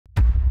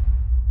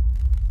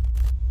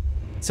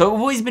So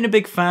I've always been a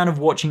big fan of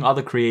watching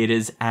other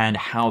creators and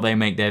how they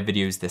make their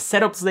videos, the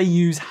setups they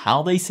use,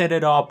 how they set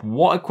it up,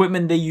 what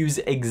equipment they use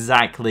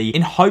exactly,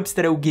 in hopes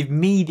that it will give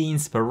me the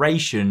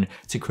inspiration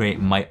to create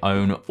my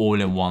own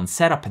all-in-one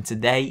setup. And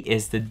today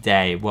is the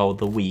day, well,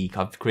 the week.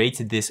 I've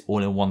created this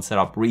all-in-one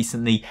setup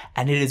recently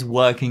and it is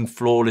working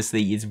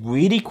flawlessly. It's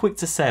really quick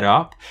to set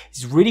up,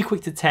 it's really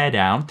quick to tear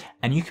down,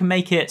 and you can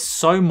make it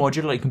so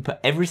modular. You can put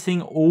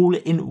everything all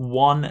in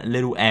one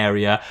little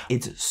area.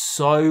 It's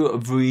so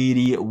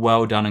really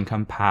well done and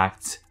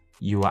compact.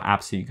 You are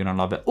absolutely gonna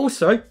love it.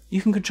 Also, you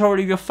can control it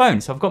with your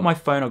phone. So I've got my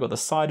phone, I've got the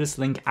Sidus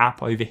Link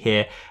app over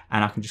here,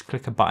 and I can just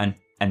click a button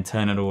and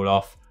turn it all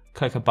off.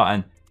 Click a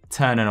button,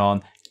 turn it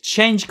on,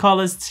 change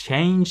colors,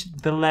 change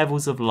the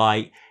levels of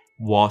light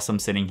whilst I'm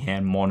sitting here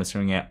and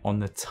monitoring it on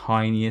the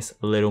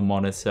tiniest little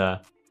monitor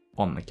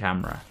on the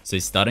camera. So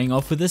starting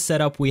off with the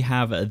setup, we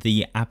have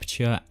the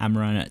Aperture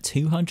Amaran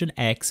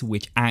 200X,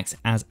 which acts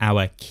as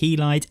our key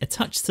light.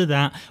 Attached to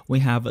that, we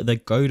have the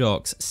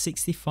Godox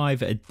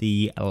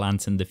 65D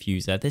lantern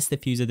diffuser. This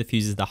diffuser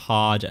diffuses the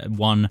hard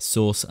one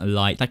source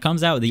light that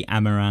comes out of the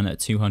Amaran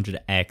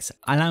 200X,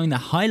 allowing the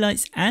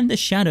highlights and the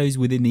shadows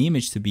within the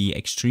image to be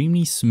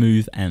extremely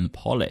smooth and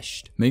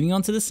polished. Moving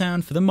on to the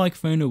sound, for the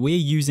microphone, we're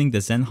using the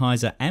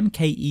Sennheiser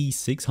MKE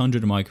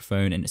 600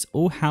 microphone, and it's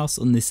all housed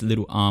on this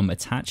little arm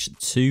attached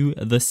to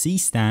the C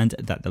stand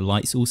that the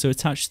light's also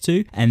attached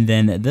to, and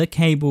then the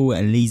cable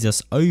leads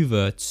us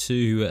over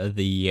to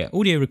the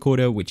audio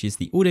recorder, which is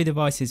the Audio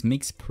Devices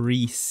Mix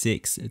Pre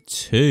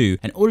 6.2,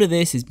 and all of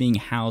this is being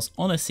housed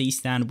on a C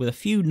stand with a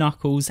few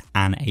knuckles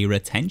and a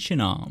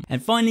retention arm.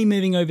 And finally,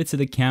 moving over to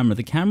the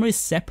camera is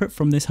separate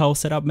from this whole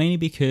setup, mainly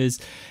because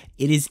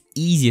it is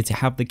easier to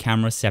have the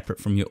camera separate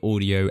from your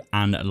audio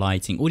and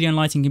lighting. Audio and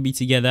lighting can be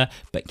together,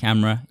 but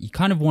camera, you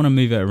kind of want to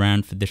move it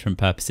around for different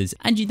purposes,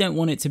 and you don't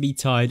want it to be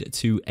tied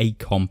to a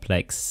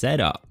complex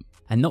setup.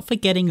 And not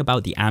forgetting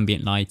about the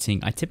ambient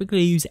lighting, I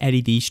typically use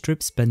LED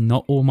strips, but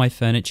not all my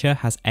furniture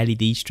has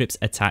LED strips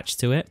attached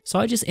to it. So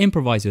I just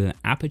improvise with an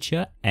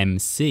Aperture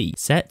MC,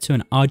 set to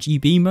an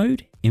RGB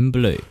mode in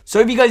blue.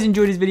 So if you guys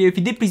enjoyed this video, if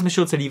you did, please make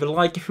sure to leave a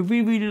like. If you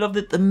really loved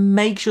it, then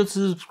make sure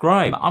to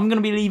subscribe. I'm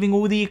going to be leaving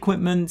all the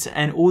equipment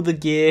and all the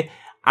gear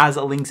as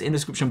links in the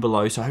description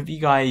below. So I hope you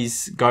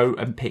guys go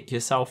and pick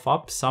yourself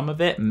up some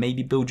of it,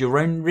 maybe build your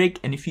own rig.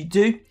 And if you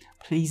do,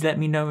 please let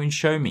me know and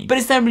show me. But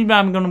it's definitely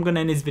I'm gonna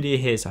end this video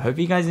here. So I hope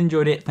you guys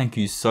enjoyed it. Thank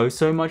you so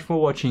much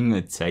for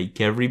watching. Take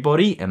care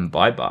everybody, and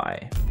bye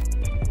bye.